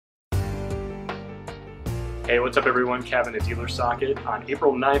Hey, what's up everyone? Cavan at DealerSocket. On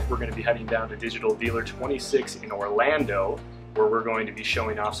April 9th, we're going to be heading down to Digital Dealer 26 in Orlando, where we're going to be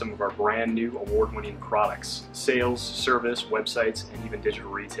showing off some of our brand new award-winning products, sales, service, websites, and even digital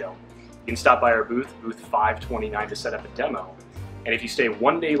retail. You can stop by our booth 529, to set up a demo. And if you stay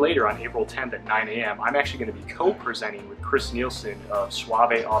one day later on April 10th at 9 a.m., I'm actually going to be co-presenting with Chris Nielsen of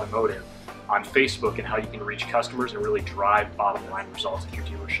Suave Automotive on Facebook and how you can reach customers and really drive bottom line results at your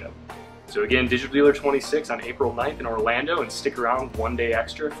dealership. So again, Digital Dealer 26 on April 9th in Orlando, and stick around one day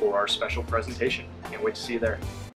extra for our special presentation. Can't wait to see you there.